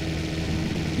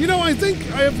 You know, I think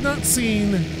I have not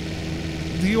seen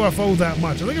the UFO that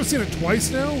much. I think I've seen it twice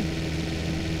now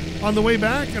on the way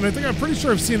back, and I think I'm pretty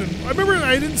sure I've seen it. I remember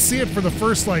I didn't see it for the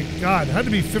first, like, God, it had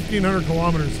to be 1,500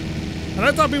 kilometers. And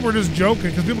I thought people were just joking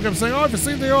because people kept saying, oh, have you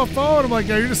seen the UFO? And I'm like,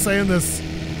 yeah, you're just saying this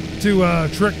to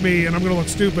trick me and I'm going to look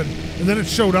stupid. And then it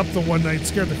showed up the one night,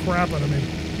 scared the crap out of me.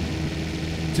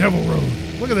 Devil Road.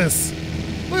 Look at this.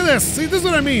 Look at this. See, this is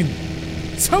what I mean.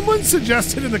 Someone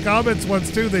suggested in the comments once,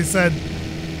 too, they said,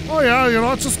 oh, yeah, you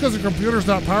know, it's just because the computer's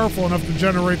not powerful enough to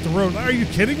generate the road. Are you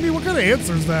kidding me? What kind of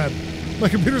answer is that? My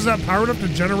computer's not powered enough to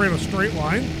generate a straight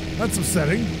line? That's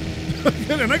upsetting.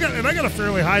 and I got a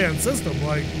fairly high-end system.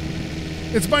 Like,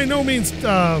 it's by no means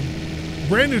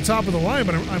brand new top of the line,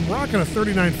 but I'm rocking a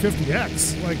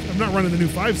 3950X. Like, I'm not running the new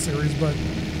 5 series, but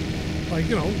like,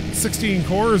 you know, 16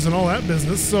 cores and all that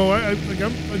business. So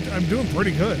I'm doing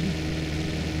pretty good.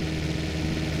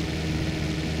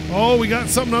 Oh, we got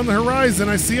something on the horizon.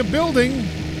 I see a building.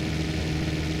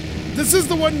 This is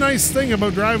the one nice thing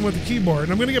about driving with the keyboard.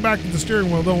 And I'm going to get back to the steering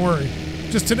wheel, don't worry.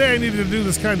 Just today I needed to do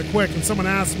this kind of quick, and someone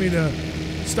asked me to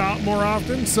stop more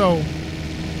often, so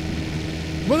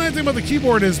one nice thing about the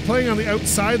keyboard is playing on the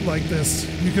outside like this,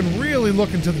 you can really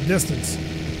look into the distance.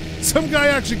 Some guy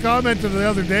actually commented the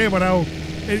other day about how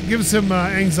it gives him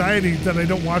anxiety that I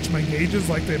don't watch my gauges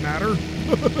like they matter.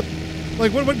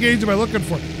 Like, what gauge am I looking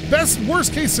for?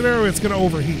 Worst case scenario, it's going to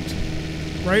overheat,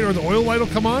 right? Or the oil light will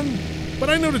come on. But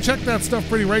I know to check that stuff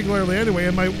pretty regularly anyway,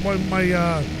 and my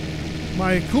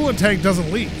coolant tank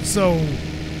doesn't leak, so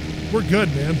we're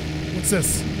good, man. What's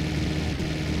this?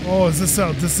 Oh, is this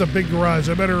out? This is a big garage.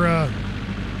 I better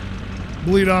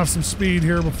bleed off some speed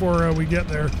here before we get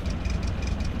there.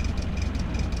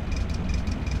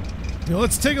 You know,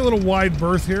 let's take a little wide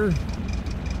berth here.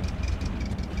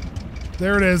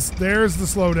 There it is. There's the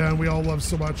slowdown we all love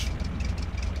so much.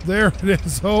 There it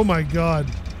is. Oh my God.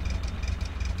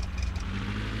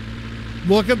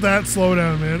 Look at that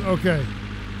slowdown, man. Okay.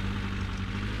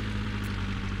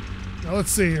 Now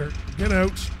let's see here. Get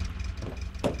out.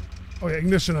 Oh yeah,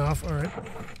 ignition off. All right.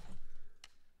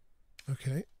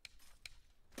 Okay.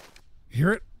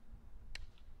 Hear it?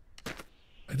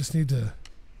 I just need to...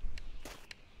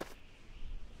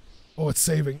 Oh, it's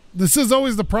saving. This is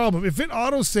always the problem. If it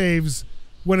auto-saves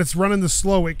when it's running the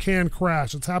slow, it can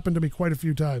crash. It's happened to me quite a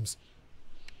few times.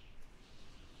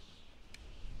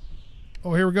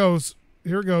 Oh, here it goes.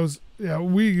 Here it goes. Yeah,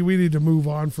 we need to move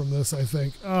on from this, I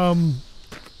think. Well,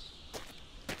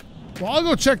 I'll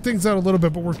go check things out a little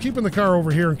bit, but we're keeping the car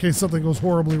over here in case something goes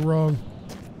horribly wrong.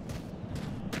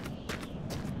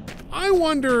 I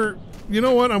wonder, you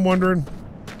know what I'm wondering?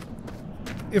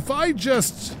 If I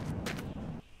just...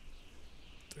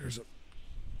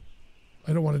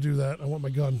 I don't want to do that. I want my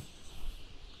gun.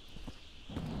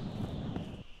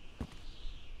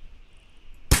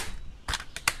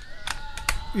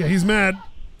 Yeah, he's mad.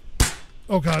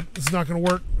 Oh God, this is not going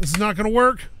to work. This is not going to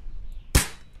work.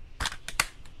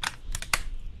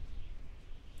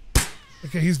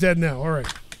 Okay, he's dead now. All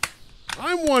right.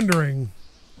 I'm wondering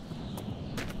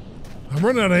I'm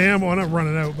running out of ammo. I'm not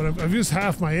running out, but I've used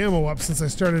half my ammo up since I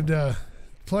started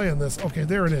playing this. Okay,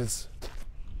 there it is.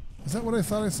 Is that what I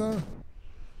thought I saw?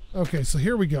 Okay, so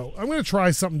here we go. I'm going to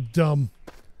try something dumb.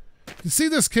 You see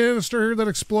this canister here that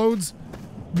explodes?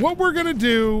 What we're going to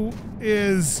do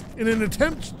is, in an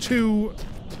attempt to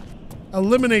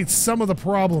eliminate some of the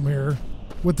problem here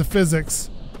with the physics,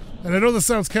 and I know this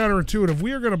sounds counterintuitive,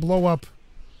 we are going to blow up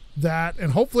that,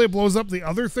 and hopefully it blows up the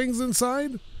other things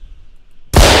inside.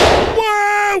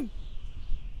 Whoa!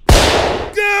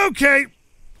 Okay.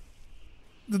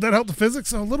 Did that help the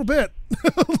physics? A little bit.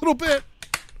 A little bit.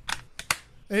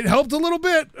 It helped a little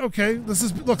bit. Okay, this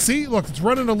is, look, see? Look, it's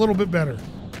running a little bit better.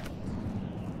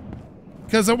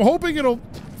 Because I'm hoping it'll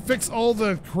fix all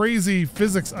the crazy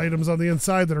physics items on the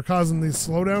inside that are causing these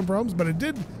slowdown problems, but it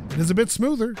did. It is a bit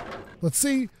smoother. Let's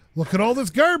see. Look at all this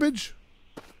garbage.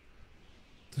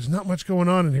 There's not much going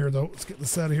on in here, though. Let's get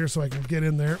this out of here so I can get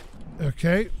in there.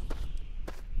 Okay.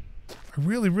 I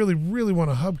really, really, really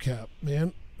want a hubcap,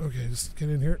 man. Okay, just get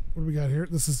in here. What do we got here?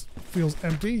 This feels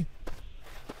empty.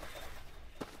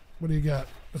 What do you got?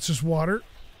 It's just water.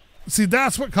 See,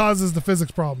 that's what causes the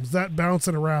physics problems. That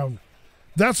bouncing around.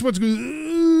 That's what's good.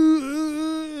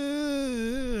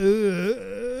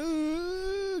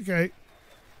 Okay.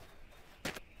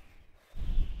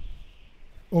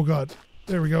 Oh, God.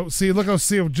 There we go. See, look how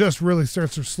CO just really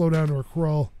starts to slow down to a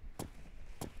crawl.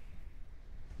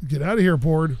 Get out of here,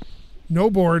 board. No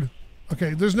board.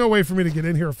 Okay, there's no way for me to get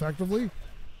in here effectively.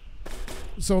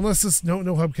 So unless this, no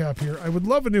hubcap here. I would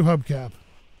love a new hubcap.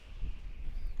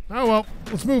 Oh well,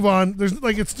 let's move on. There's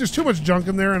too much junk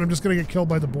in there and I'm just gonna get killed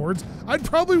by the boards. I'd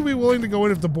probably be willing to go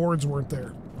in if the boards weren't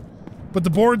there. But the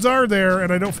boards are there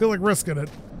and I don't feel like risking it.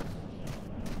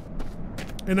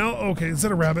 And now, okay, is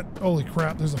that a rabbit? Holy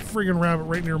crap, there's a friggin' rabbit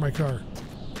right near my car.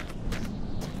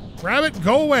 Rabbit,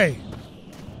 go away.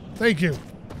 Thank you.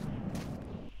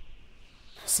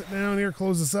 Sit down here,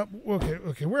 close this up.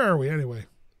 Okay, where are we anyway?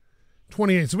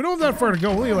 28, so we don't have that far to go,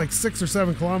 only like 6 or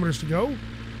 7 kilometers to go.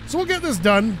 So we'll get this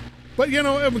done. But you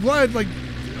know, I'm glad, like,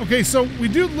 okay, so we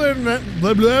do learn that,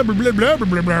 blah, blah, blah, blah, blah,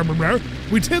 blah, blah, blah, blah.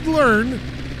 We did learn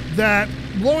that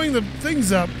blowing the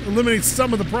things up eliminates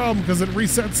some of the problem because it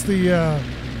resets the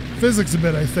physics a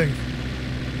bit, I think.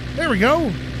 There we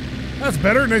go. That's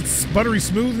better, nice buttery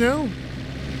smooth now.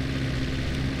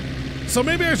 So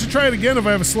maybe I should try it again if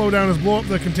I have a slowdown, is blow up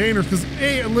the containers, because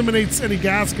A, eliminates any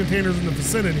gas containers in the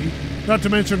vicinity, not to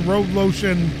mention road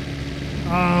lotion.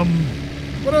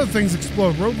 What other things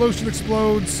explode? Road lotion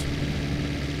explodes.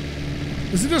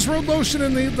 Is it just road lotion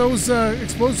in those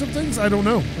explosive things? I don't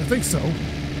know. I think so.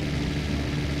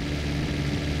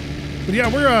 But yeah,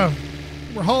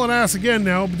 we're hauling ass again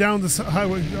now down this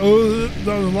highway. Oh,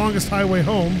 the longest highway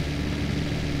home.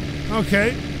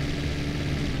 Okay.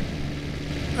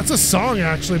 That's a song,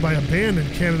 actually, by a band in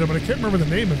Canada, but I can't remember the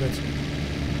name of it.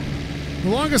 The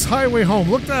Longest Highway Home.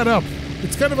 Look that up.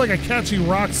 It's kind of like a catchy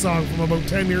rock song from about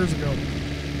 10 years ago.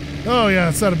 Oh, yeah,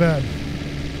 it's not a bad.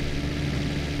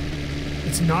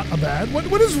 It's not a bad?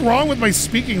 What is wrong with my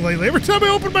speaking lately? Every time I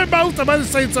open my mouth, I'm either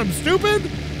saying something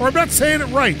stupid, or I'm not saying it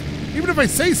right. Even if I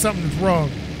say something that's wrong.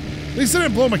 At least I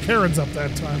didn't blow my Karens up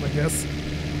that time, I guess.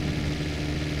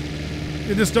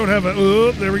 You just don't have a...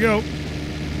 Oh, there we go.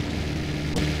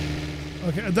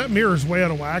 Okay, that mirror's way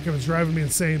out of whack and it's driving me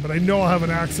insane, but I know I'll have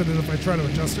an accident if I try to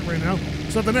adjust it right now.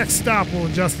 So at the next stop, we'll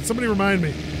adjust it. Somebody remind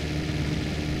me.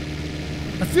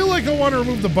 I feel like I want to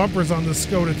remove the bumpers on this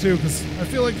Skoda too, because I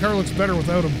feel like car looks better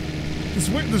without them. This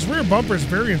rear bumper is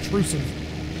very intrusive.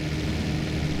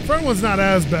 The front one's not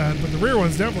as bad, but the rear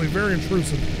one's definitely very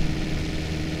intrusive.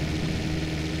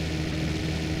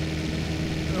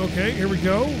 Okay, here we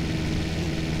go.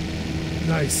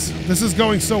 Nice. This is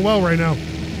going so well right now.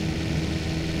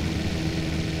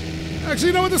 Actually,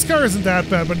 you know what? This car isn't that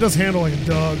bad, but it does handle like a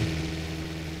dog.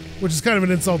 Which is kind of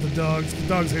an insult to dogs. The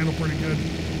dogs handle pretty good.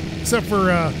 Except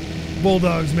for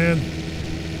bulldogs, man.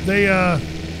 They're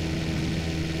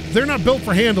not built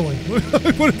for handling.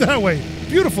 Put it that way.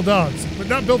 Beautiful dogs, but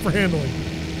not built for handling.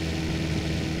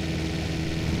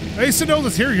 I used to know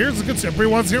this here. Here's a good story.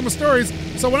 Everybody wants to hear my stories.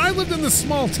 So when I lived in this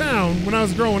small town when I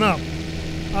was growing up,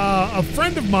 a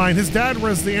friend of mine, his dad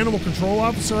was the animal control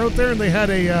officer out there, and they had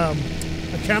a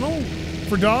kennel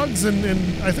for dogs, and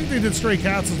I think they did stray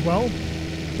cats as well,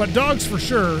 but dogs for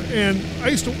sure. And I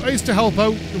used to help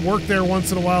out and work there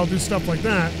once in a while, do stuff like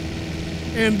that.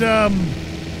 And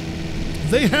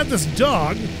they had this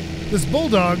dog, this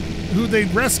bulldog, who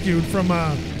they'd rescued from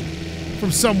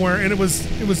somewhere, and it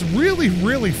was really,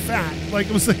 really fat. Like,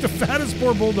 it was like the fattest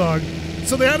poor bulldog.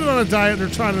 So they had it on a diet. They're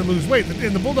trying to lose weight,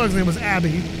 and the bulldog's name was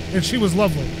Abby, and she was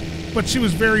lovely, but she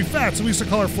was very fat, so we used to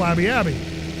call her Flabby Abby.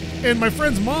 And my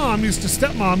friend's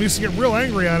stepmom used to get real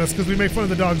angry at us because we made fun of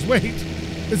the dog's weight.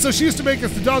 And so she used to make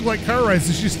us the dog like car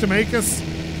rides. She used to make us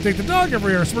take the dog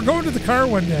everywhere. So we're going to the car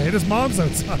one day and his mom's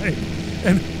outside.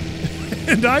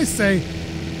 And I say,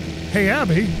 hey,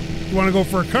 Abby, you want to go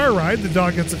for a car ride? The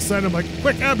dog gets excited. I'm like,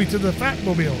 quick, Abby, to the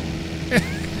Fatmobile.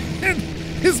 And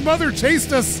his mother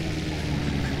chased us.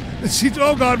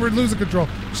 Oh God, we're losing control.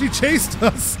 She chased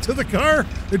us to the car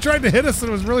and tried to hit us, and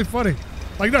it was really funny.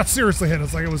 Like, not seriously hit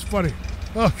us, like it was funny.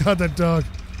 Oh God, that dog.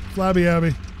 Flabby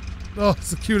Abby. Oh, it's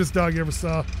the cutest dog you ever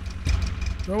saw.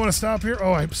 Do I want to stop here?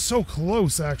 Oh, I'm so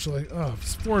close, actually. Oh,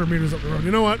 it's 400 meters up the road.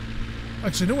 You know what?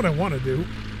 Actually, I know what I want to do.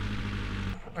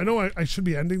 I know I should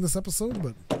be ending this episode,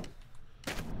 but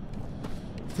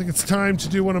I think it's time to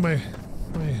do one of my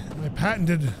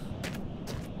patented...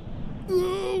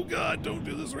 Oh God, don't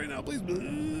do this right now, please.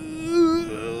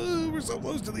 We're so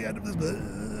close to the end of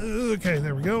this. Okay,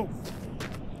 there we go.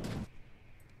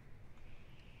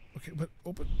 Okay, but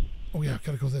open. Oh yeah,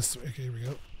 gotta go this way. Okay, here we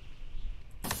go.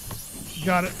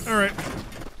 Got it. All right.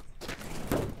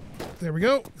 There we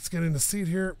go. Let's get in the seat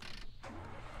here.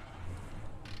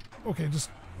 Okay,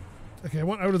 okay, I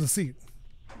want out of the seat.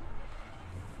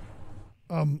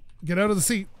 Get out of the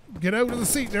seat. Get out of the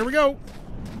seat. There we go.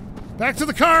 Back to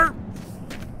the car.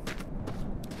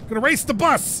 Gonna race the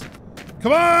bus.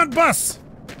 Come on, bus.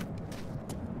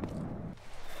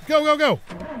 Go, go, go.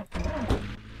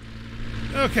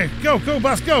 Okay, go,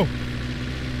 bus, go.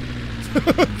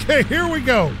 Okay, here we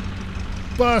go.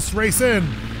 Bus, race in.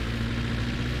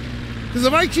 Because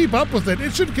if I keep up with it,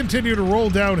 it should continue to roll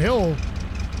downhill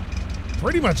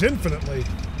pretty much infinitely.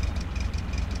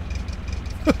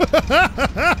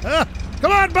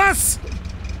 Come on, bus.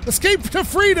 Escape to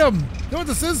freedom. You know what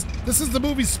this is? This is the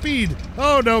movie Speed.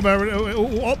 Oh, no,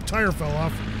 oh, tire fell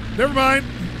off. Never mind.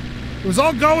 It was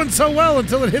all going so well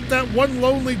until it hit that one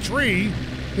lonely tree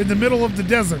in the middle of the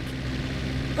desert.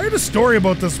 I heard a story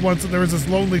about this once, and there was this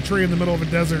lonely tree in the middle of a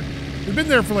desert. It'd been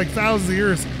there for like thousands of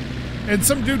years, and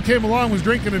some dude came along, was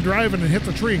drinking and driving, and hit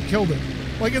the tree and killed it.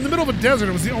 Like, in the middle of a desert,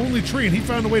 it was the only tree, and he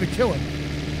found a way to kill it.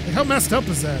 Like, how messed up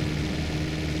is that?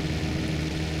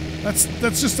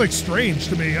 That's just, like, strange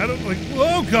to me. I don't, like,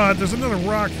 oh, God, there's another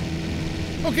rock.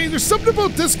 Okay, there's something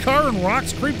about this car and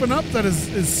rocks creeping up that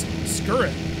is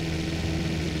scurry.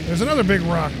 There's another big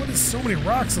rock. What is so many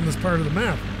rocks on this part of the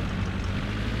map?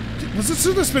 Was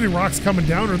this many rocks coming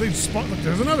down, or are they spawn? Look,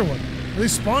 there's another one. Are they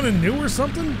spawning new or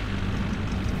something?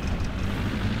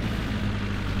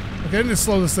 Okay, I need to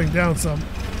slow this thing down some.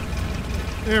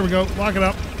 There we go. Lock it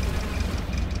up.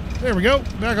 There we go.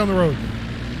 Back on the road.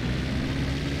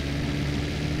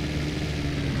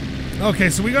 Okay,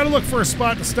 so we got to look for a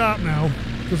spot to stop now,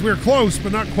 because we're close,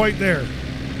 but not quite there.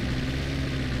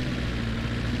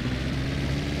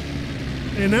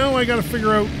 And now I got to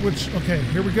figure out which... Okay,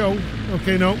 here we go.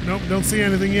 Okay, nope, don't see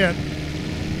anything yet.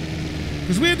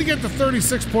 Because we had to get to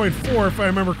 36.4, if I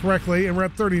remember correctly, and we're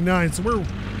at 39, so we're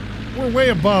way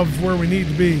above where we need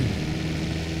to be.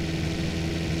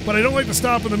 But I don't like to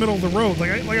stop in the middle of the road.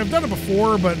 Like I've done it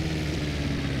before, but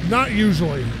not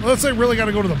usually. Unless I really got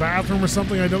to go to the bathroom or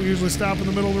something, I don't usually stop in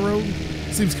the middle of the road.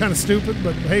 Seems kind of stupid,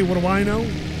 but hey, what do I know?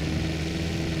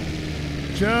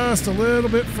 Just a little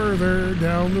bit further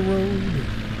down the road.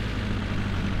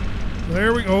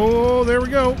 There we go. Oh, there we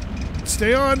go.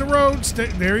 Stay on the road.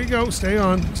 There you go. Stay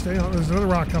on. There's another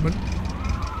rock coming.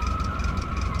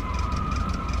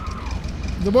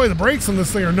 The brakes on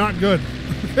this thing are not good.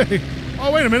 Okay.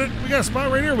 Oh, wait a minute. We got a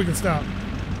spot right here we can stop.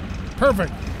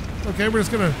 Perfect. Okay,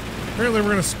 apparently we're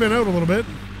gonna spin out a little bit.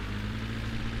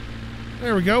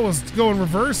 There we go. Let's go in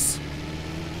reverse.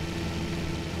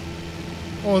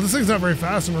 Oh, this thing's not very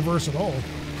fast in reverse at all.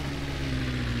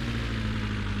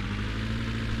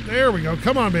 There we go.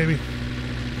 Come on, baby.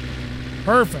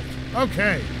 Perfect.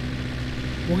 Okay.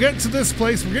 We'll get to this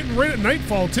place. We're getting right at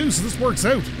nightfall, too, so this works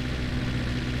out.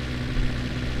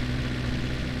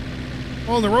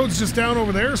 Oh, the road's just down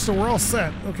over there, so we're all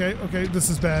set. Okay, this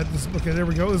is bad. Okay, there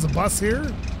we go. There's a bus here.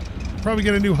 Probably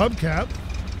get a new hubcap.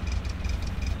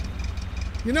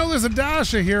 You know, there's a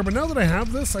Dasha here, but now that I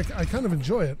have this, I kind of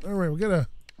enjoy it. All right, we'll get a...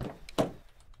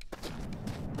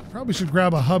 Probably should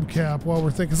grab a hubcap while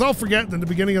we're thinking, because I'll forget in the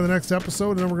beginning of the next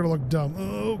episode, and then we're going to look dumb.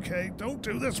 Okay, don't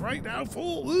do this right now,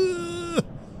 fool.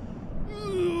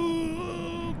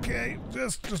 Okay,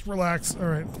 just relax. All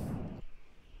right.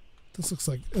 This looks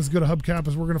like as good a hubcap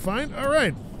as we're going to find. All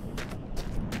right.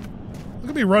 Look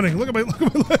at me running. Look at my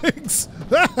legs.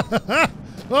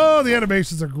 Oh, the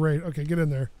animations are great. Okay, get in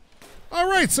there. All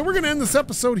right, so we're going to end this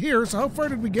episode here. So how far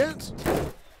did we get?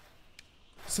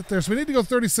 Sit there. So we need to go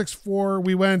 36.4.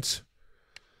 We went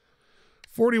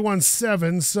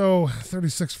 41.7, so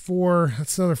 36.4.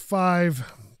 That's another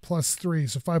 5 plus 3,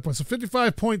 so 5 points. So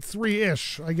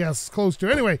 55.3-ish, I guess, close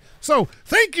to. Anyway, so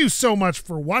thank you so much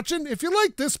for watching. If you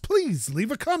like this, please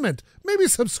leave a comment. Maybe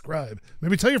subscribe.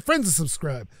 Maybe tell your friends to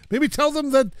subscribe. Maybe tell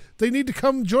them that they need to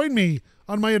come join me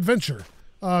on my adventure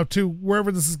to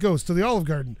wherever this goes, to the Olive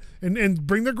Garden, and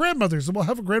bring their grandmothers, and we'll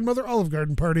have a grandmother Olive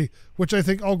Garden party, which I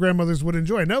think all grandmothers would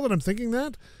enjoy. Now that I'm thinking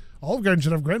that, Olive Garden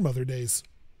should have grandmother days.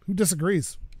 Who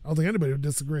disagrees? I don't think anybody would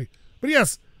disagree. But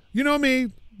yes, you know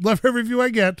me. Love every review I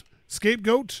get.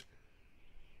 SkapeGote.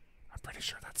 I'm pretty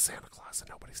sure that's Santa Claus and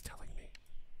nobody's telling me.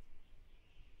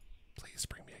 Please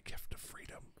bring me a gift of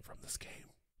freedom from this game.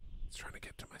 It's trying to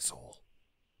get to my soul.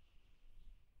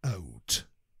 Out.